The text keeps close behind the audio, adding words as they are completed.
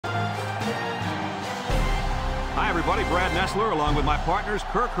everybody. Brad Nessler along with my partners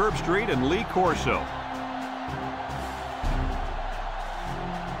Kirk Herbstreit and Lee Corso.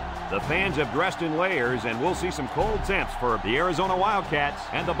 The fans have dressed in layers, and we'll see some cold temps for the Arizona Wildcats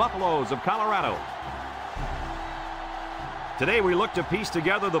and the Buffaloes of Colorado. Today we look to piece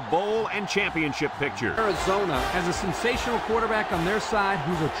together the bowl and championship picture. Arizona has a sensational quarterback on their side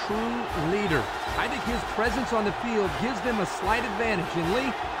who's a true leader. I think his presence on the field gives them a slight advantage. And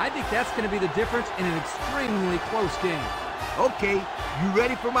Lee, I think that's going to be the difference in an extremely close game. Okay, you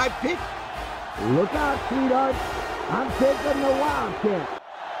ready for my pick? Look out, sweetheart. I'm taking the Wildcats.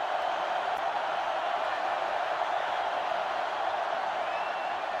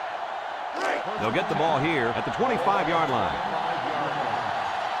 They'll get the ball here at the 25-yard line.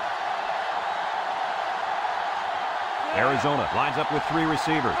 Arizona lines up with 3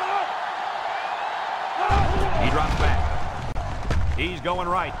 receivers. He drops back. He's going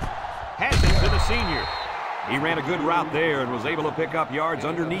right. Has it to the senior. He ran a good route there and was able to pick up yards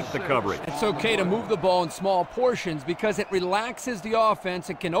underneath the coverage. It's okay to move the ball in small portions because it relaxes the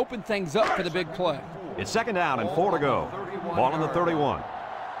offense and can open things up for the big play. It's 2nd down and 4 to go. Ball on the 31.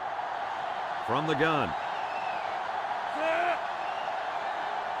 From the gun.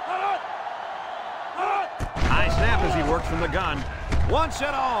 High snap as he works from the gun. Once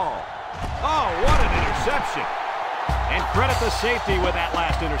and all. Oh, what an interception. And credit the safety with that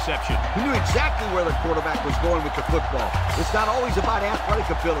last interception. He knew exactly where the quarterback was going with the football. It's not always about athletic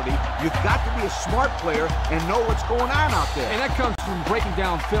ability. You've got to be a smart player and know what's going on out there. And that comes from breaking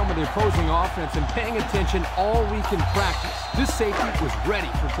down film of the opposing offense and paying attention all week in practice. This safety was ready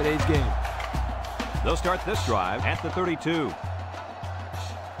for today's game. They'll start this drive at the 32.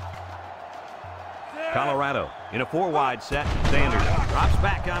 Colorado in a 4-wide set. Sanders drops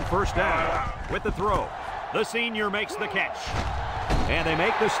back on 1st down with the throw. The senior makes the catch. And they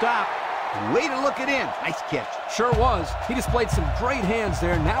make the stop. Way to look it in. Nice catch. Sure was. He displayed some great hands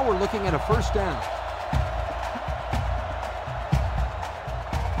there. Now we're looking at a 1st down.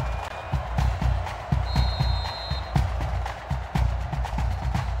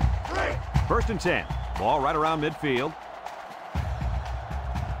 First and 10. Ball right around midfield.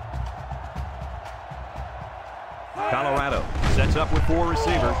 Colorado sets up with 4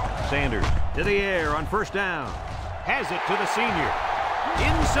 receivers. Sanders to the air on 1st down. Has it to the senior.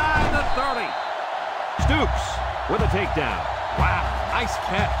 Inside the 30. Stoops with a takedown. Wow, nice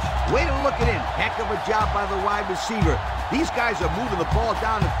catch. Way to look it in. Heck of a job by the wide receiver. These guys are moving the ball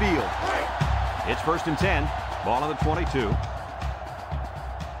down the field. It's 1st and 10. Ball on the 22.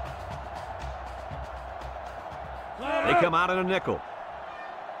 They come out in a nickel.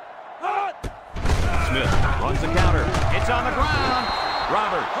 Smith runs the counter. It's on the ground.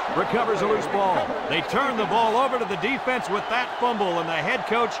 Roberts recovers a loose ball. They turn the ball over to the defense with that fumble, and the head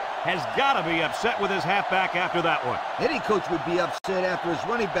coach has got to be upset with his halfback after that one. Any coach would be upset after his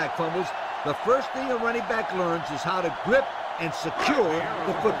running back fumbles. The first thing a running back learns is how to grip and secure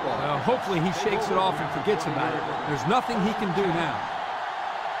the football. Well, hopefully he shakes it off and forgets about it. There's nothing he can do now.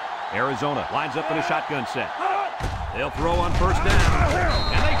 Arizona lines up in a shotgun set. They'll throw on 1st down,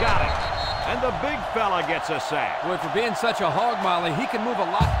 and they got it. And the big fella gets a sack. Boy, for being such a hog molly, he can move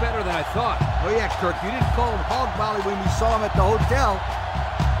a lot better than I thought. Oh, yeah, Kirk, you didn't call him hog molly when we saw him at the hotel.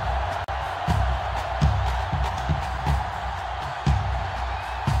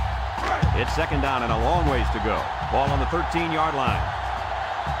 It's 2nd down and a long ways to go. Ball on the 13-yard line.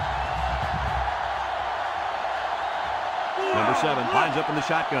 Number 7 lines up in the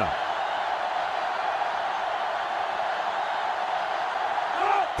shotgun.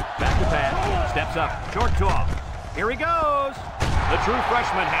 Back to pass. Steps up. Short toss. Here he goes. The true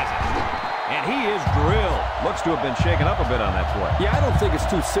freshman has it. And he is drilled. Looks to have been shaken up a bit on that play. Yeah, I don't think it's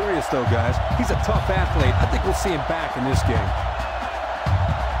too serious, though, guys. He's a tough athlete. I think we'll see him back in this game.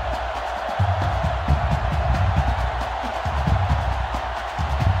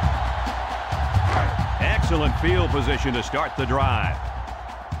 Excellent field position to start the drive.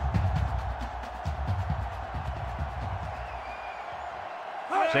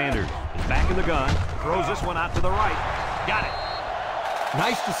 Sanders is back in the gun. Throws this one out to the right. Got it.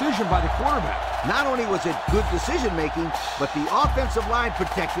 Nice decision by the quarterback. Not only was it good decision-making, but the offensive line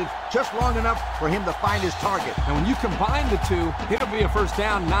protected just long enough for him to find his target. And when you combine the two, it'll be a 1st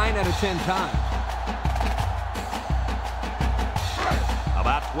down 9 out of 10 times.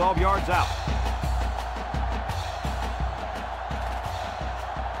 About 12 yards out.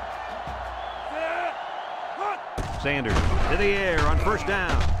 Sanders to the air on 1st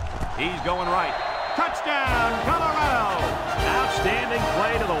down. He's going right. Touchdown, Colorado! Now Outstanding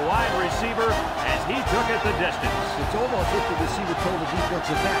play to the wide receiver as he took it the distance. It's almost if the receiver told the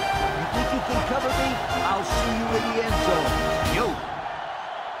defensive back, you think you can cover me? I'll see you in the end zone. Yo.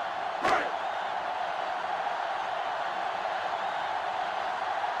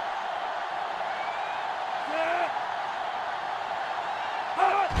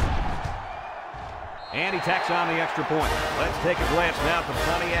 And he tacks on the extra point. Let's take a glance now at the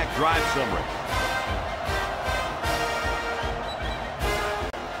Pontiac drive summary.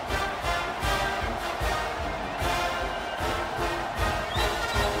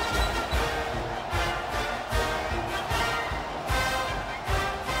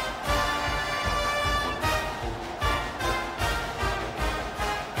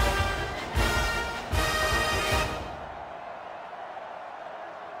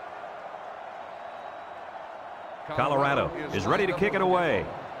 Colorado is ready to kick it away.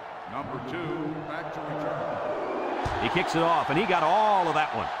 Number 2, back to return. He kicks it off, and he got all of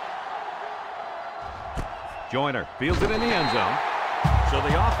that one. Joyner fields it in the end zone. So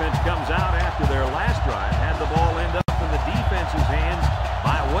the offense comes out after their last drive, had the ball end up in the defense's hands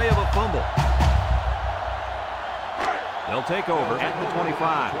by way of a fumble. They'll take over at the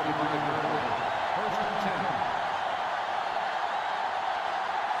 25.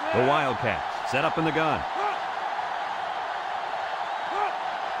 The Wildcats set up in the gun.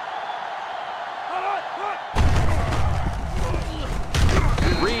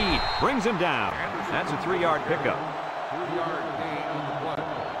 Brings him down. That's a 3-yard pickup. 3-yard gain on the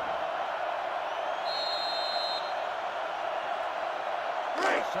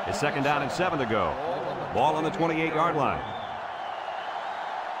play. It's 2nd down and 7 to go. Ball on the 28-yard line.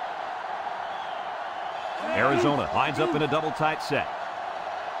 Arizona lines up in a double tight set.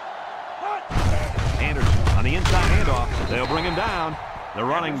 Anderson on the inside handoff. They'll bring him down. The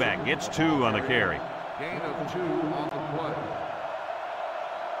running back gets 2 on the carry. Gain of 2 on the play.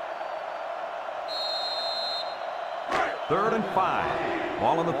 3rd and 5.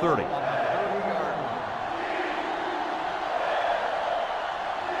 Ball on the 30.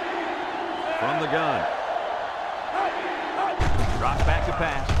 From the gun. Drops back to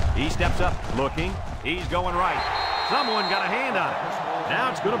pass. He steps up, looking. He's going right. Someone got a hand on it.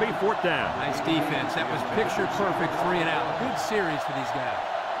 Now it's going to be 4th down. Nice defense. That was picture perfect 3 and out. Good series for these guys.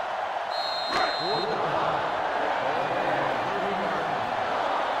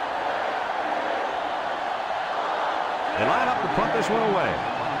 They line up to punt this one away.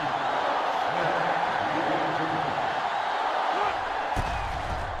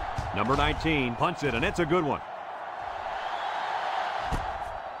 Number 19 punts it, and it's a good one.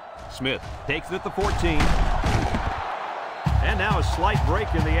 Smith takes it at the 14. And now a slight break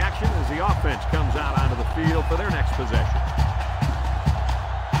in the action as the offense comes out onto the field for their next possession.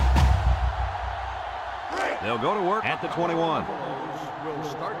 They'll go to work at the 21. Will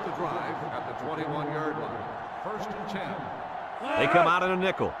start the drive at the 21-yard line. 1st and 10. They come out in a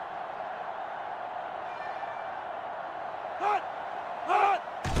nickel.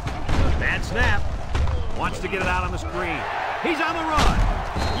 Bad snap. Wants to get it out on the screen. He's on the run.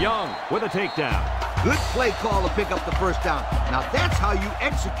 Young with a takedown. Good play call to pick up the 1st down. Now that's how you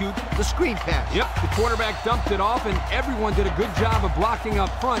execute the screen pass. Yep, the quarterback dumped it off, and everyone did a good job of blocking up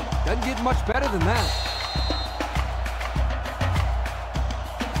front. Doesn't get much better than that.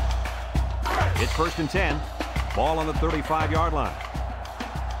 It's 1st and 10. Ball on the 35-yard line.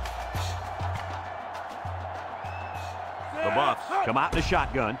 The Buffs come out in a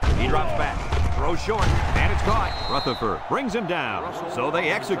shotgun. He drops back. Throws short, and it's caught. Rutherford brings him down. So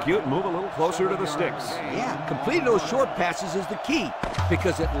they execute, move a little closer to the sticks. Yeah, completing those short passes is the key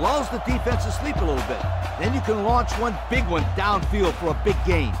because it lulls the defense to sleep a little bit. Then you can launch one big one downfield for a big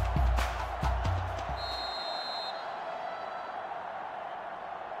gain.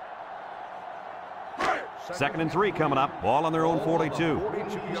 Second and 3 coming up. Ball on their own 42.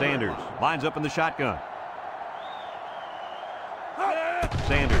 Sanders lines up in the shotgun.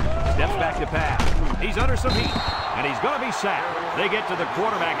 Sanders steps back to pass. He's under some heat, and he's going to be sacked. They get to the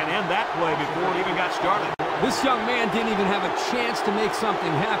quarterback and end that play before it even got started. This young man didn't even have a chance to make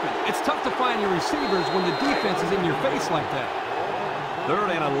something happen. It's tough to find your receivers when the defense is in your face like that.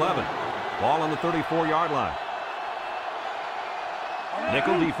 3rd and 11. Ball on the 34-yard line.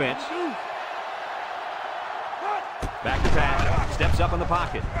 Nickel defense. Back to pass. Steps up in the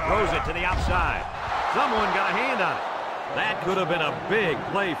pocket. Throws it to the outside. Someone got a hand on it. That could have been a big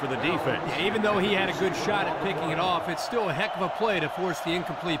play for the defense. Yeah, even though he had a good shot at picking it off, it's still a heck of a play to force the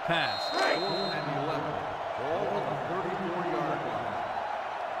incomplete pass. 4th and 11. Ball on the 34-yard line.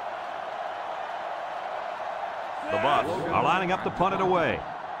 The Buffs are lining up to punt it away.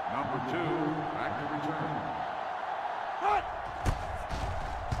 Number 2, back to return.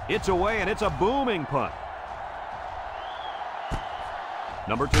 It's away, and it's a booming punt.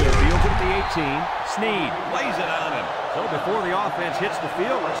 Number 2 fields it at the 18. Snead lays it on him. So before the offense hits the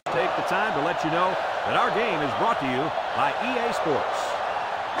field, let's take the time to let you know that our game is brought to you by EA Sports.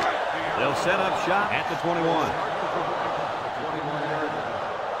 They'll set up shop at the 21.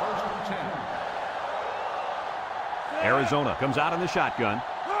 Arizona comes out in the shotgun.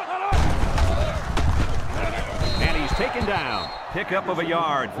 And he's taken down. Pickup of a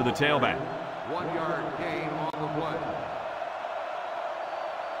yard for the tailback. 1 yard gain on the play.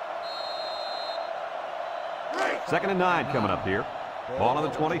 Second and 9 coming up here. Ball on the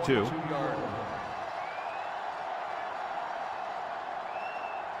 22.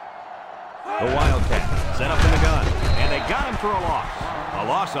 The Wildcats set up in the gun, and they got him for a loss. A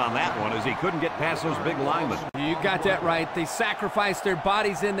loss on that one as he couldn't get past those big linemen. You got that right. They sacrificed their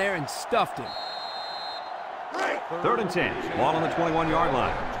bodies in there and stuffed him. Third and 10. Ball on the 21-yard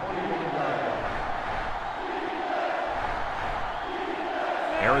line.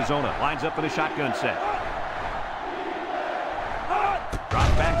 Arizona lines up in a shotgun set.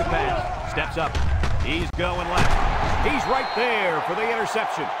 Drops back to pass. Steps up. He's going left. He's right there for the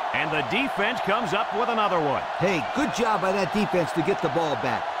interception. And the defense comes up with another one. Hey, good job by that defense to get the ball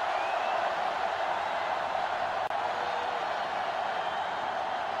back.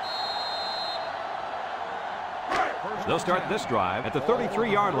 They'll start this drive at the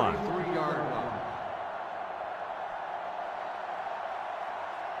 33-yard line.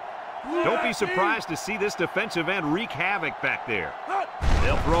 Don't be surprised to see this defensive end wreak havoc back there.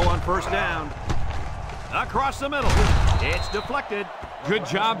 They'll throw on first down. Across the middle. It's deflected. Good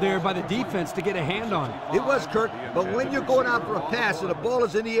job there by the defense to get a hand on it. It was, Kirk, but when you're going out for a pass and the ball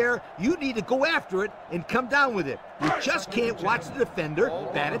is in the air, you need to go after it and come down with it. You just can't watch the defender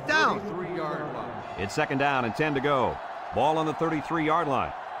bat it down. It's second down and 10 to go. Ball on the 33-yard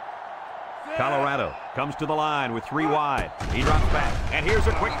line. Colorado comes to the line with 3 wide. He drops back, and here's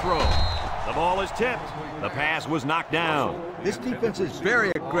a quick throw. The ball is tipped. The pass was knocked down. This defense is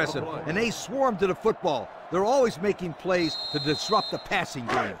very aggressive, and they swarm to the football. They're always making plays to disrupt the passing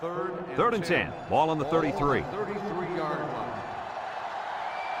game. Third and 10. Ball on the 33.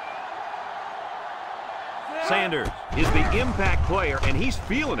 Sanders is the impact player, and he's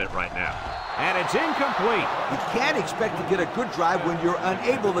feeling it right now. And it's incomplete. You can't expect to get a good drive when you're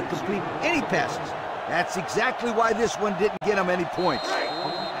unable to complete any passes. That's exactly why this one didn't get him any points.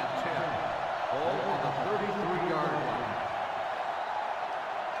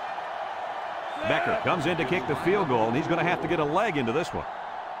 Becker comes in to kick the field goal, and he's going to have to get a leg into this one.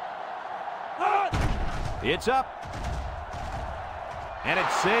 It's up. And it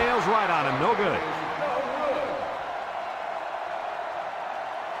sails right on him. No good.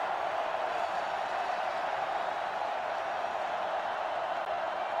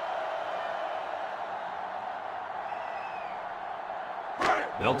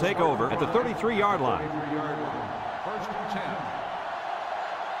 They'll take over at the 33-yard line. First and 10.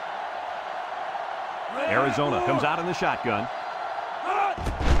 Arizona comes out in the shotgun.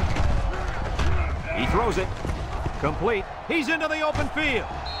 He throws it. Complete. He's into the open field.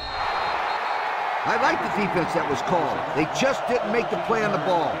 I like the defense that was called. They just didn't make the play on the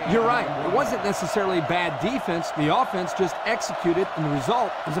ball. You're right. It wasn't necessarily bad defense. The offense just executed, and the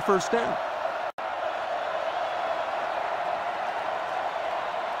result is a first down.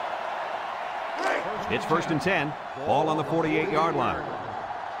 It's first and 10. Ball on the 48-yard line.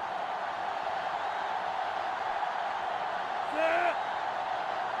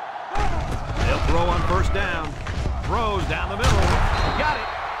 They'll throw on first down. Throws down the middle. Got it.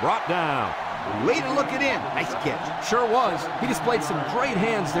 Brought down. Way to look it in. Nice catch. Sure was. He displayed some great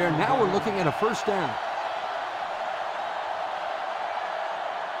hands there. Now we're looking at a first down.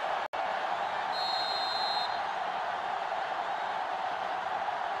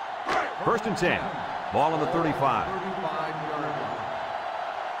 First and 10. Ball on the 35.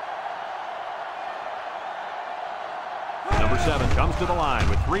 Number 7 comes to the line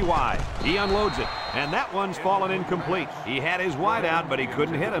with 3 wide. He unloads it, and that one's fallen incomplete. He had his wide out, but he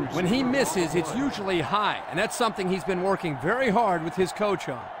couldn't hit him. When he misses, it's usually high, and that's something he's been working very hard with his coach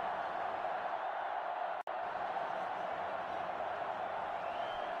on.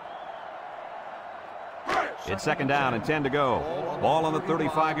 It's second down and 10 to go. Ball on the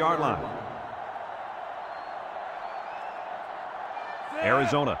 35-yard line.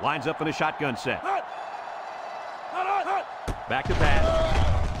 Arizona lines up in a shotgun set. Back to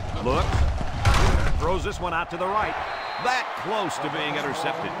pass. Looks. Throws this one out to the right. That close to being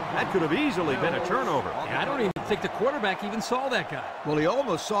intercepted. That could have easily been a turnover. Yeah, I don't even think the quarterback even saw that guy. Well, he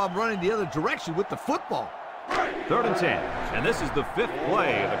almost saw him running the other direction with the football. 3rd and 10. And this is the 5th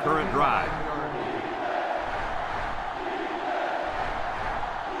play of the current drive.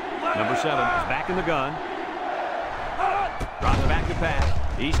 Number 7 is back in the gun. Drops back to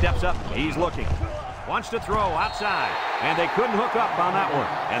pass. He steps up. He's looking. Wants to throw outside. And they couldn't hook up on that one.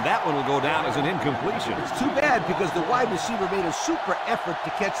 And that one will go down as an incompletion. It's too bad because the wide receiver made a super effort to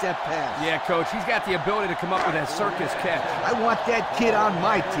catch that pass. Yeah, Coach, he's got the ability to come up with that circus catch. I want that kid on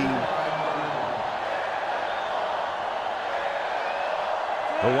my team.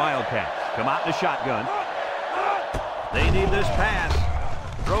 The Wildcats come out in the shotgun. They need this pass.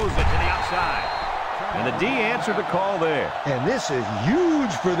 Throws it to the outside. And the D answered the call there. And this is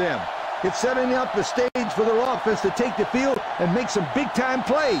huge for them. It's setting up the stage for their offense to take the field and make some big-time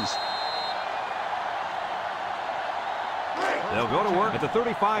plays. They'll go to work at the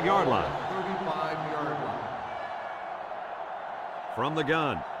 35-yard line. 35-yard line. From the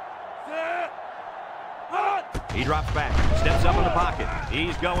gun. He drops back, steps up in the pocket.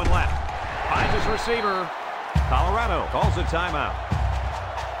 He's going left. Finds his receiver. Colorado calls a timeout.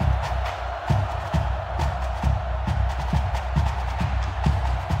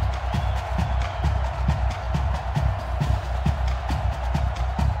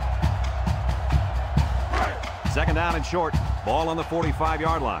 Second down and short. Ball on the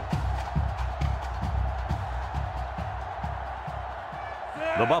 45-yard line.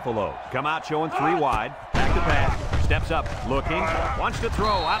 The Buffaloes come out showing 3 wide. Back to pass. Steps up. Looking. Wants to throw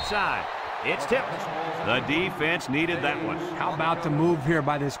outside. It's tipped. The defense needed that one. How about the move here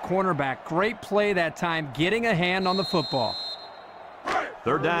by this cornerback? Great play that time, getting a hand on the football.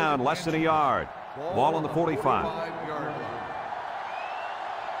 3rd down, less than a yard. Ball on the 45. 45-yard line.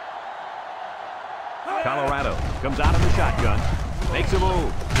 Colorado comes out of the shotgun. Makes a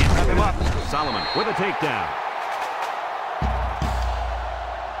move. Can't wrap him up. Solomon with a takedown.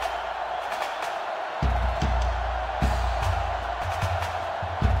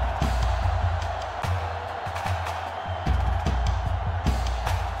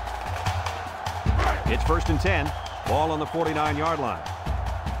 It's 1st and 10. Ball on the 49-yard line.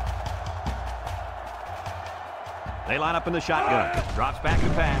 They line up in the shotgun. Drops back to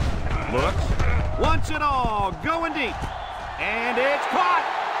pass. Looks. Wants it all. Going deep. And it's caught.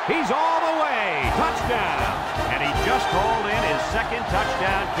 He's all the way. Touchdown. And he just called in his 2nd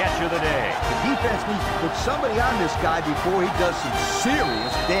touchdown catch of the day. The defense needs to put somebody on this guy before he does some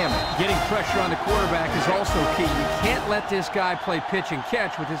serious damage. Getting pressure on the quarterback is also key. You can't let this guy play pitch and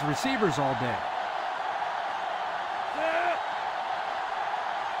catch with his receivers all day.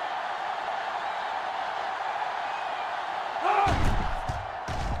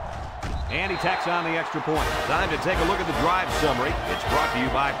 And he tacks on the extra point. Time to take a look at the drive summary. It's brought to you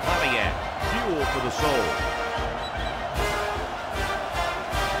by Pontiac. Fuel for the soul.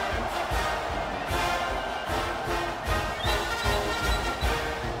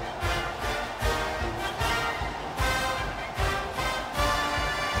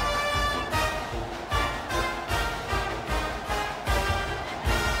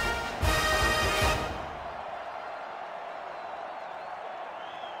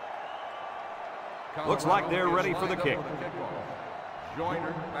 Looks like they're ready for the kick.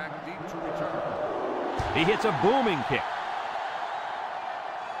 Joyner back deep to return. He hits a booming kick.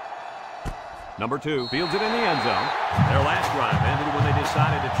 Number 2 fields it in the end zone. Their last drive ended when they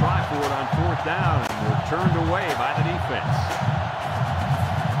decided to try for it on 4th down and were turned away by the defense.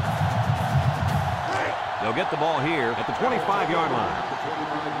 They'll get the ball here at the 25-yard line.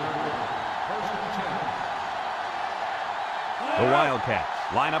 The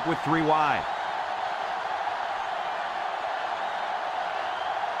Wildcats line up with 3 wide.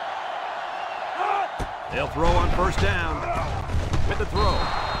 They'll throw on 1st down. With the throw,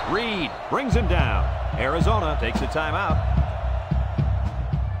 Reed brings him down. Arizona takes a timeout.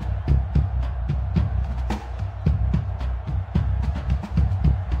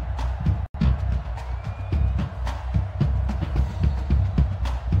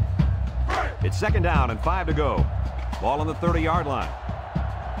 It's 2nd down and 5 to go. Ball on the 30-yard line.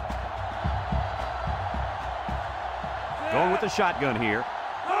 Going with the shotgun here.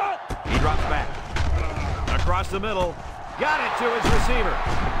 He drops back. Across the middle. Got it to his receiver.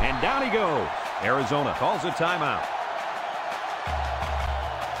 And down he goes. Arizona calls a timeout.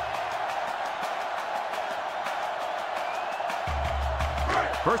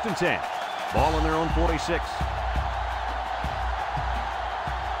 First and 10. Ball on their own 46.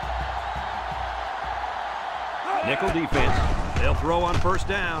 Nickel defense. They'll throw on 1st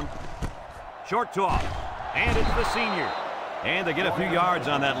down. Short toss. And it's the senior. And they get a few yards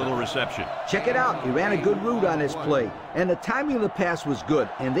on that little reception. Check it out. He ran a good route on this play. And the timing of the pass was good.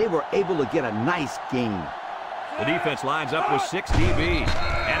 And they were able to get a nice gain. The defense lines up with 6 DBs,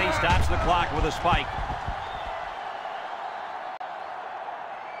 and he stops the clock with a spike.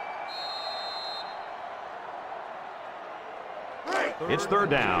 It's 3rd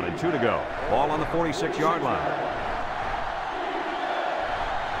down and 2 to go. Ball on the 46-yard line.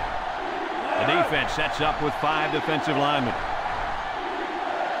 The defense sets up with 5 defensive linemen.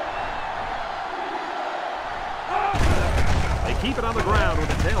 They keep it on the ground with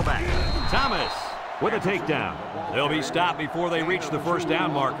the tailback. Thomas with a takedown. They'll be stopped before they reach the 1st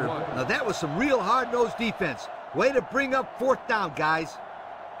down marker. Now that was some real hard-nosed defense. Way to bring up 4th down, guys.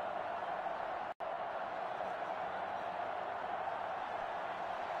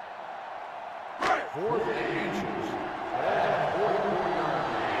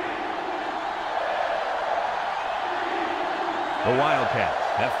 The Wildcats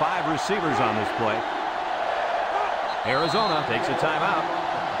have 5 receivers on this play. Arizona takes a timeout.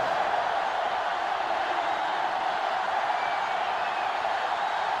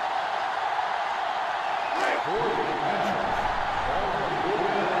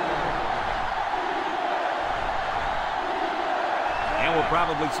 And we'll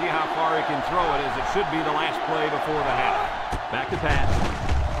probably see how far he can throw it, as it should be the last play before the half. Back to pass.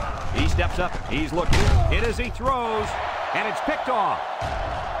 He steps up. He's looking. Hit as he throws. And it's picked off.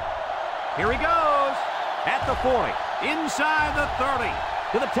 Here he goes. At the 40. Inside the 30.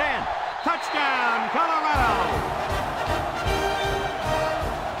 To the 10. Touchdown, Colorado.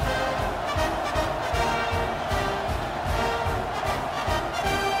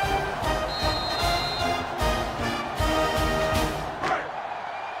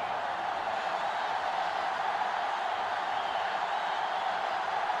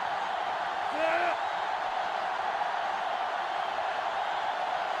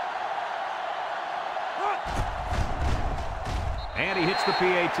 And he hits the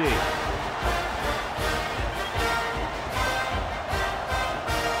PAT.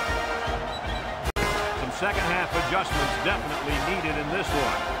 Some second half adjustments definitely needed in this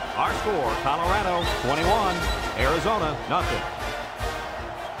one. Our score, Colorado 21, Arizona nothing.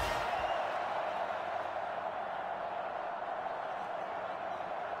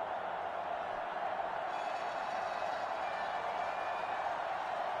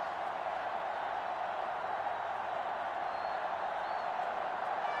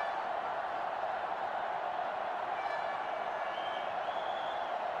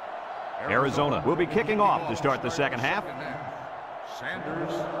 Arizona will be kicking off to start the second half.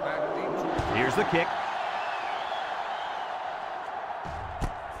 Sanders back deep. Here's the kick.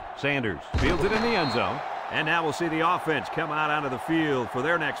 Sanders fields it in the end zone. And now we'll see the offense come out onto the field for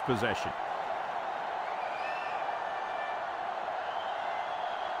their next possession.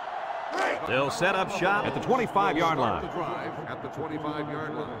 They'll set up shop at the 25-yard line. At the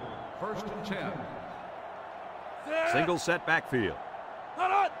 25-yard line. 1st and 10. Single set backfield.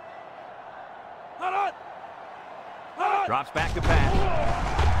 Drops back to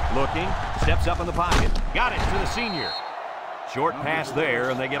pass. Looking, steps up in the pocket. Got it to the senior. Short pass there,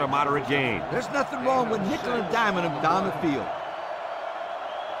 and they get a moderate gain. There's nothing wrong with nickel and diming him down the field.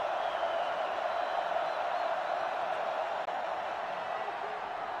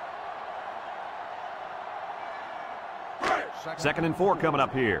 Second and 4 coming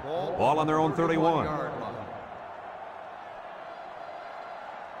up here. Ball on their own 31.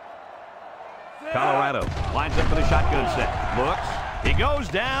 Colorado lines up for the shotgun set. Looks. He goes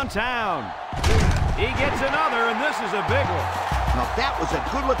downtown. He gets another, and this is a big one. Now that was a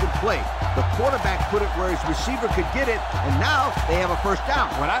good-looking play. The quarterback put it where his receiver could get it, and now they have a 1st down.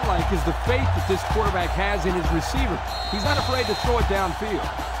 What I like is the faith that this quarterback has in his receiver. He's not afraid to throw it downfield.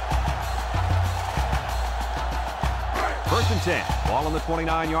 1st and 10. Ball on the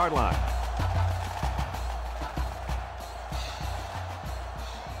 29-yard line.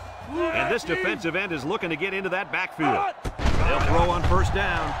 And this defensive end is looking to get into that backfield. They'll throw on 1st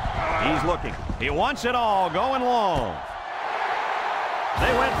down. He's looking. He wants it all, going long.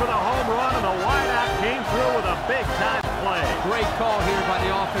 They went for the home run, and the wideout came through with a big-time play. Great call here by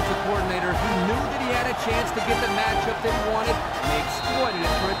the offensive coordinator. He knew that he had a chance to get the matchup that he wanted, and they exploited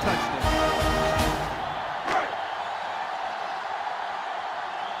it for a touchdown.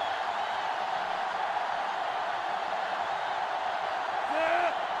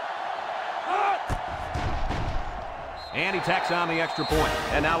 And he tacks on the extra point.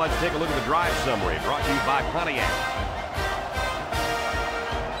 And now let's take a look at the drive summary brought to you by Pontiac.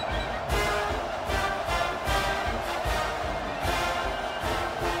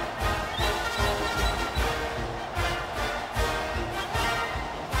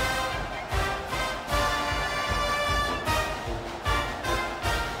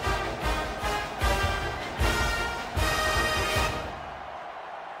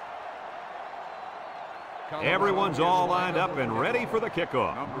 Everyone's all lined up and ready for the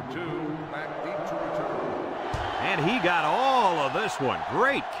kickoff. Number 2, back deep to return. And he got all of this one.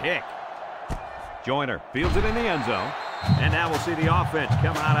 Great kick. Joyner fields it in the end zone. And now we'll see the offense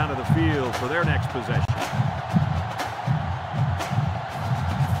come out onto the field for their next possession.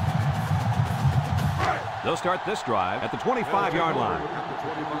 They'll start this drive at the 25-yard line. At the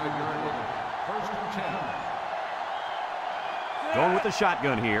 25-yard line. First and 10. Going with the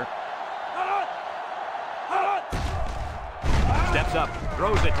shotgun here. Steps up,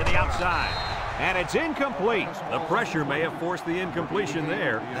 throws it to the outside. And it's incomplete. The pressure may have forced the incompletion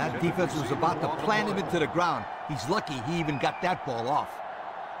there. That defense was about to plant him into the ground. He's lucky he even got that ball off.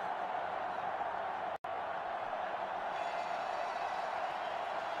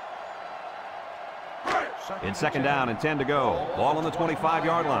 In second down and 10 to go. Ball on the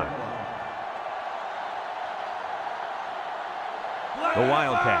 25-yard line. The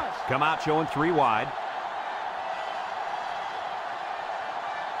Wildcats come out showing 3 wide.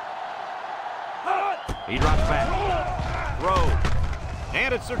 He drops back. Throws.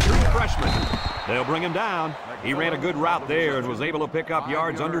 And it's their true freshman. They'll bring him down. He ran a good route there and was able to pick up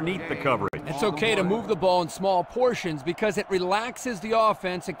yards underneath the coverage. It's okay to move the ball in small portions because it relaxes the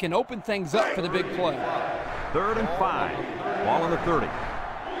offense and can open things up for the big play. 3rd and 5. Ball on the 30.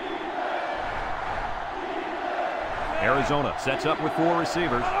 Arizona sets up with 4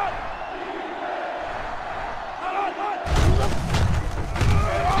 receivers.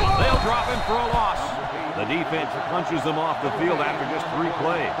 They'll drop him for a loss. The defense punches them off the field after just 3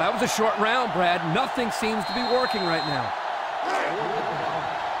 plays. That was a short round, Brad. Nothing seems to be working right now.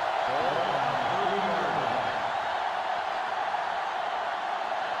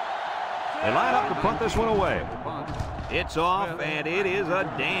 They line up to punt this one away. It's off, and it is a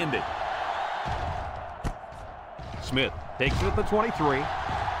dandy. Smith takes it at the 23.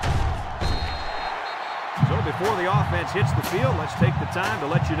 So before the offense hits the field, let's take the time to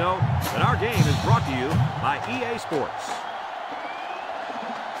let you know that our game is brought to you by EA Sports.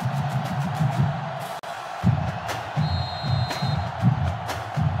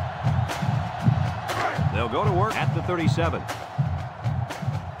 They'll go to work at the 37.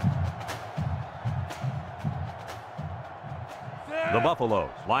 The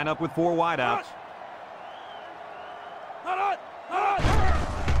Buffaloes line up with 4 wideouts.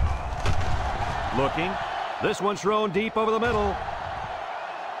 Looking. This one's thrown deep over the middle.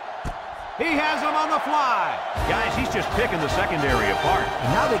 He has him on the fly. Guys, he's just picking the secondary apart.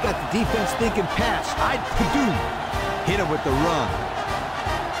 And now they got the defense thinking pass. I'd do. Hit him with the run.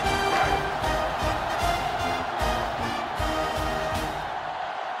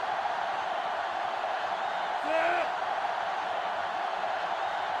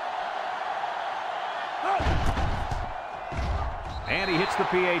 And he hits the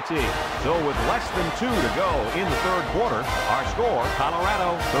PAT. So with less than 2 to go in the 3rd quarter, our score,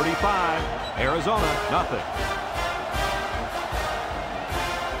 Colorado 35, Arizona nothing.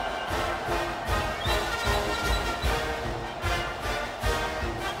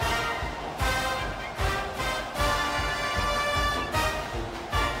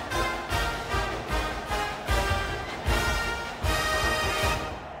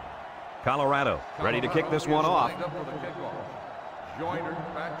 Colorado ready to kick this one off. Joyner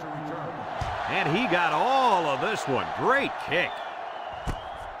back to return. And he got all of this one. Great kick.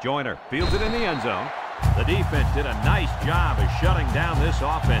 Joyner fields it in the end zone. The defense did a nice job of shutting down this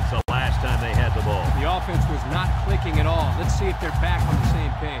offense the last time they had the ball. The offense was not clicking at all. Let's see if they're back on the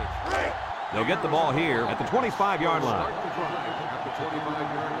same page. They'll get the ball here at the 25-yard line. Start the drive at the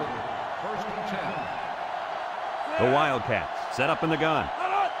 25-yard line. First and 10. The Wildcats set up in the gun.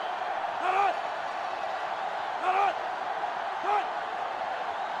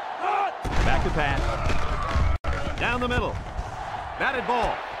 Back to pass. Down the middle. Batted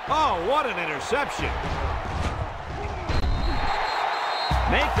ball. Oh, what an interception.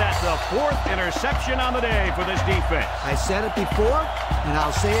 Make that the 4th interception on the day for this defense. I said it before, and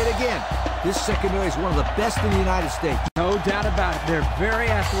I'll say it again. This secondary is one of the best in the United States. No doubt about it. They're very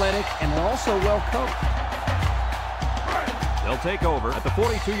athletic, and they're also well coached. They'll take over at the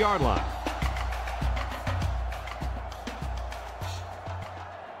 42-yard line.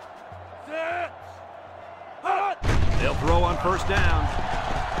 They'll throw on first down.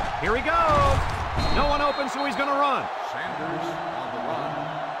 Here he goes. No one open, so he's going to run. Sanders on the run.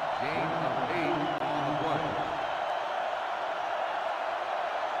 Gain of 8 on the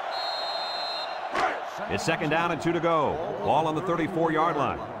play. It's second down and 2 to go. Ball on the 34-yard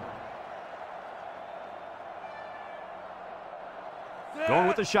line. Going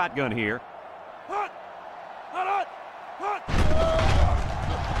with the shotgun here.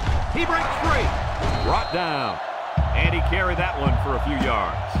 He breaks free. Brought down. And he carried that one for a few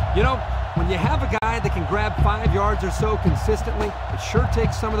yards. You know, when you have a guy that can grab 5 yards or so consistently, it sure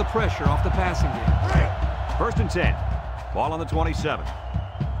takes some of the pressure off the passing game. 1st and 10. Ball on the 27.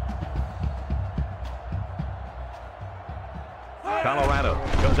 Colorado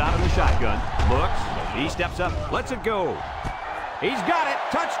comes out in the shotgun. Looks. He steps up. Lets it go. He's got it.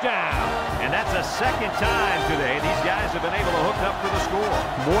 Touchdown. And that's the 2nd time today these guys have been able to hook up for the score.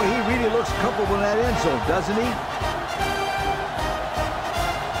 Boy, he really looks comfortable in that end zone, doesn't he?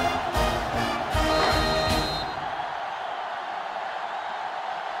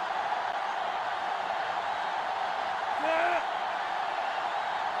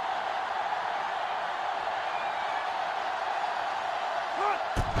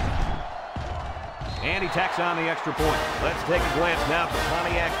 And he tacks on the extra point. Let's take a glance now at the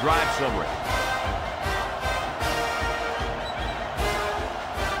Pontiac drive summary.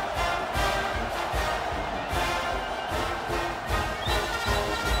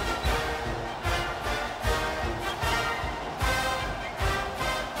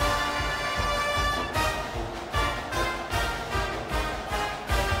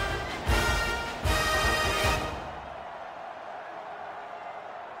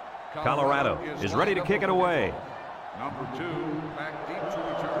 Colorado is ready to kick it away. Number 2, back deep to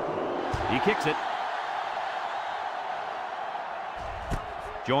return. He kicks it.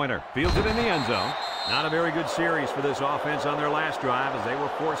 Joyner fields it in the end zone. Not a very good series for this offense on their last drive as they were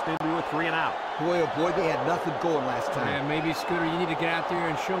forced into a 3-and-out. Boy, oh boy, they had nothing going last time. Yeah, maybe, Scooter, you need to get out there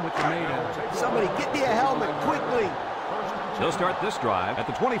and show them what you're made of. Somebody get me a helmet quickly. They'll start this drive at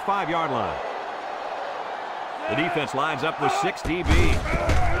the 25-yard line. The defense lines up with 6 DB.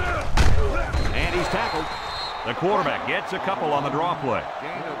 And he's tackled. The quarterback gets a couple on the draw play.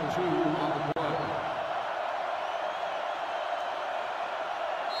 Gain of 2 on the play.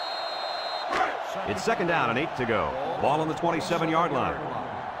 It's 2nd down and 8 to go. Ball on the 27-yard line.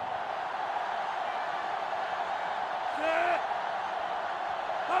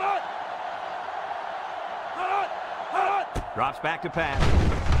 Drops back to pass.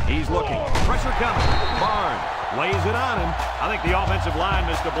 He's looking. Pressure coming. Barnes lays it on him. I think the offensive line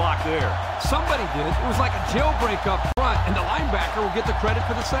missed a block there. Somebody did. It was like a jailbreak up front, and the linebacker will get the credit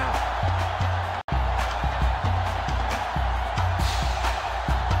for the sack.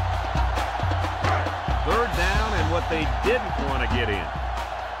 3rd down and what they didn't want to get in.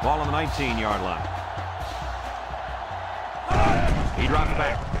 Ball on the 19-yard line. He drops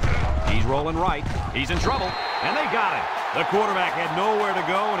back. He's rolling right. He's in trouble, and they got him. The quarterback had nowhere to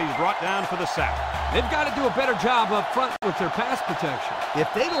go, and he's brought down for the sack. They've got to do a better job up front with their pass protection.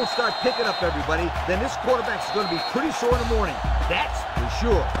 If they don't start picking up everybody, then this quarterback's going to be pretty sore in the morning. That's for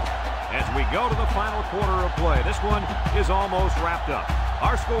sure. As we go to the final quarter of play, this one is almost wrapped up.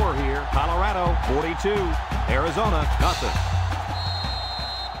 Our score here, Colorado 42, Arizona nothing.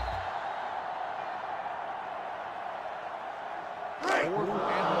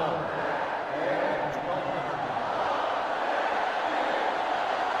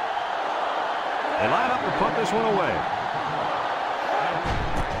 They line up to punt this one away.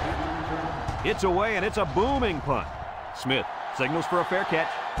 It's away, and it's a booming punt. Smith signals for a fair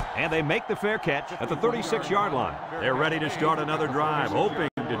catch, and they make the fair catch at the 36-yard line. They're ready to start another drive, hoping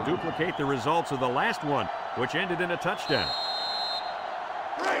to duplicate the results of the last one, which ended in a touchdown.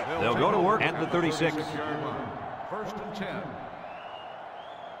 They'll go to work at the 36. 1st and 10.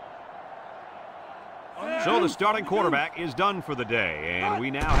 So the starting quarterback is done for the day, and we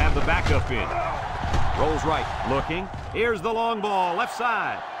now have the backup in. Rolls right, looking. Here's the long ball, left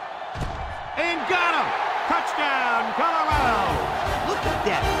side. And got him! Touchdown, Colorado! Look at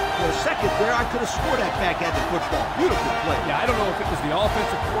that. For a second there, I could have swore that back had the football. Beautiful play. Yeah, I don't know if it was the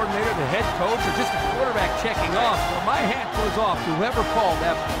offensive coordinator, the head coach, or just the quarterback checking off, but my hat goes off to whoever called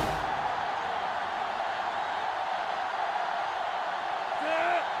that play.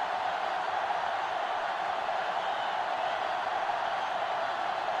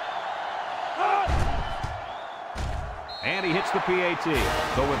 And he hits the PAT.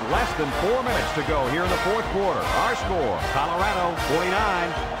 So with less than 4 minutes to go here in the 4th quarter, our score, Colorado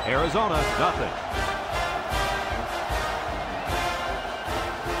 49, Arizona nothing.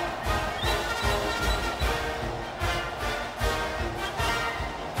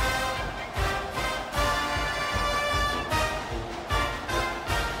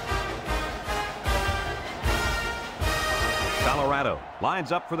 Colorado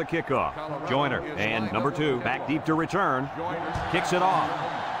lines up for the kickoff. Joyner and number 2 back deep to return. Kicks it off.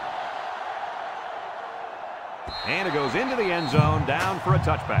 And it goes into the end zone, down for a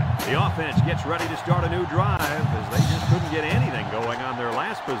touchback. The offense gets ready to start a new drive as they just couldn't get anything going on their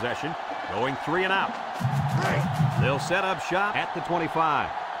last possession, going 3 and out. They'll set up shop at the 25.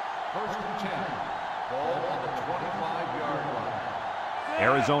 First and 10. Ball on the 25-yard line.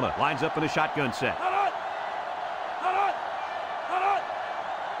 Arizona lines up in a shotgun set.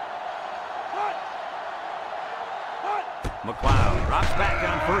 McLeod drops back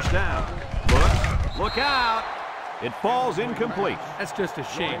on first down. Look out. It falls incomplete. That's just a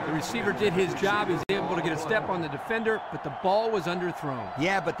shame. The receiver did his job. He was able to get a step on the defender, but the ball was underthrown.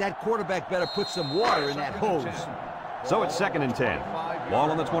 Yeah, but that quarterback better put some water in that hose. So it's 2nd and 10.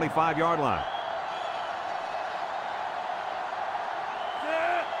 Ball on the 25-yard line.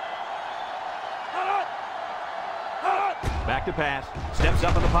 Back to pass. Steps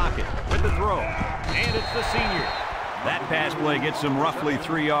up in the pocket with the throw. And it's the senior. That pass play gets him roughly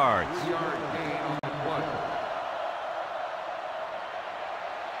 3 yards.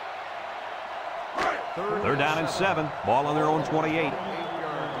 They're down and 7. Ball on their own 28.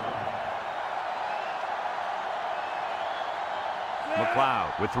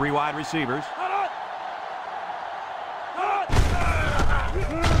 McLeod with 3 wide receivers.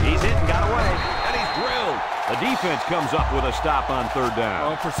 He's hit and got away. And he's drilled. The defense comes up with a stop on 3rd down.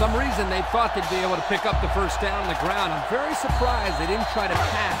 Well, for some reason, they thought they'd be able to pick up the first down on the ground. I'm very surprised they didn't try to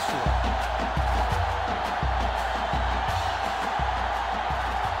pass for it.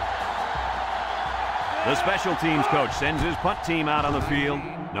 The special teams coach sends his punt team out on the field.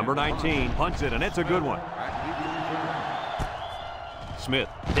 Number 19 punts it, and it's a good one. Smith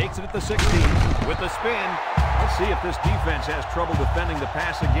takes it at the 16 with the spin. Let's see if this defense has trouble defending the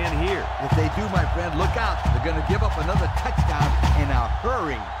pass again here. If they do, my friend, look out. They're going to give up another touchdown in a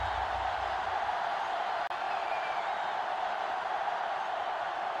hurry.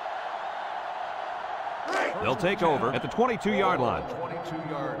 They'll take over at the 22-yard line.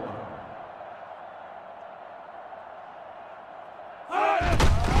 22-yard line.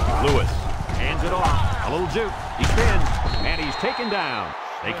 Lewis hands it off. A little juke. He spins, and he's taken down.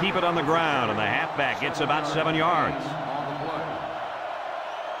 They keep it on the ground, and the halfback gets about 7 yards.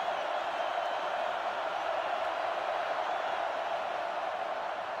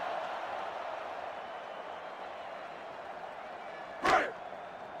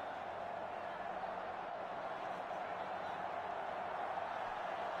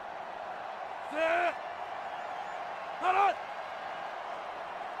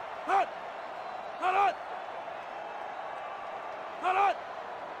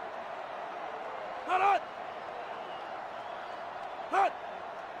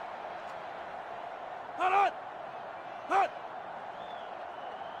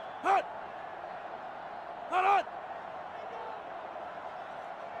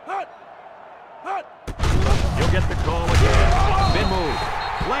 You'll get the call again. Spin move.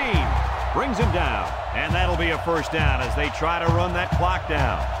 Lane brings him down. And that'll be a first down as they try to run that clock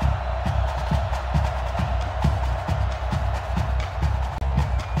down.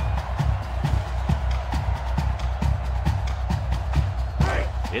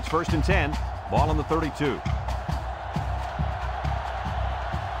 It's 1st and 10. Ball on the 32.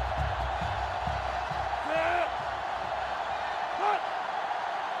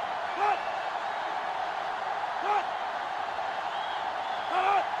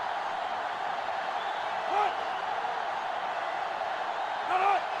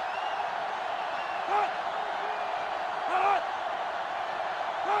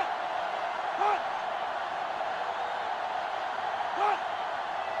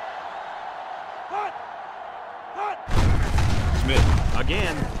 Smith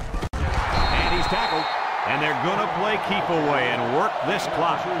again, and he's tackled, and they're going to play keep away and work this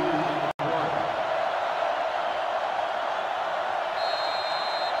clock.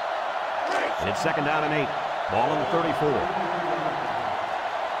 It's 2nd down and 8. Ball on the 34.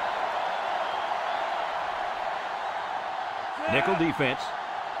 Nickel defense.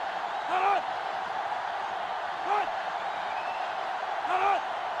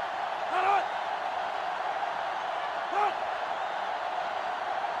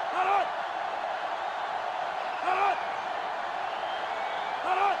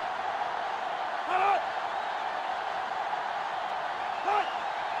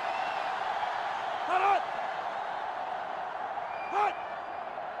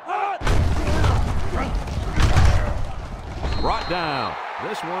 Brought down.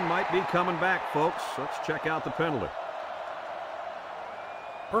 This one might be coming back, folks. Let's check out the penalty.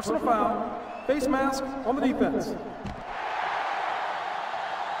 Personal foul. Face mask on the defense.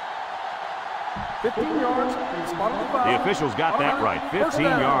 15 yards from the spot of the foul. The officials got that right. 15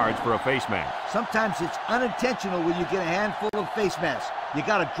 yards for a face mask. Sometimes it's unintentional when you get a handful of face masks. You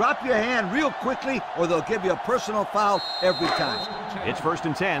got to drop your hand real quickly or they'll give you a personal foul every time. It's 1st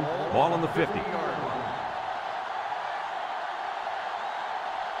and 10. Ball on the 50.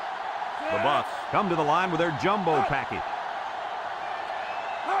 The Buffs come to the line with their jumbo package.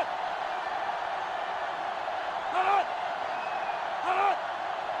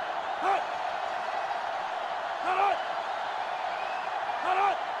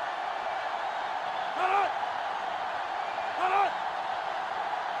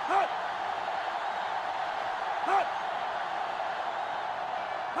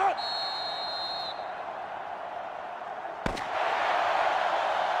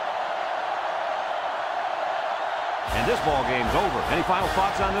 And this ball game's over. Any final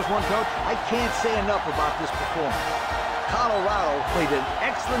thoughts on this one, Coach? I can't say enough about this performance. Colorado played an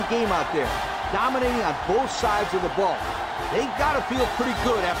excellent game out there, dominating on both sides of the ball. They got to feel pretty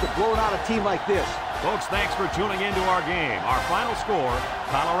good after blowing out a team like this. Folks, thanks for tuning into our game. Our final score,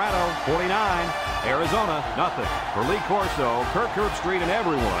 Colorado 49, Arizona 0. For Lee Corso, Kirk Herbstreit, and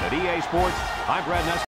everyone at EA Sports, I'm Brad Ness.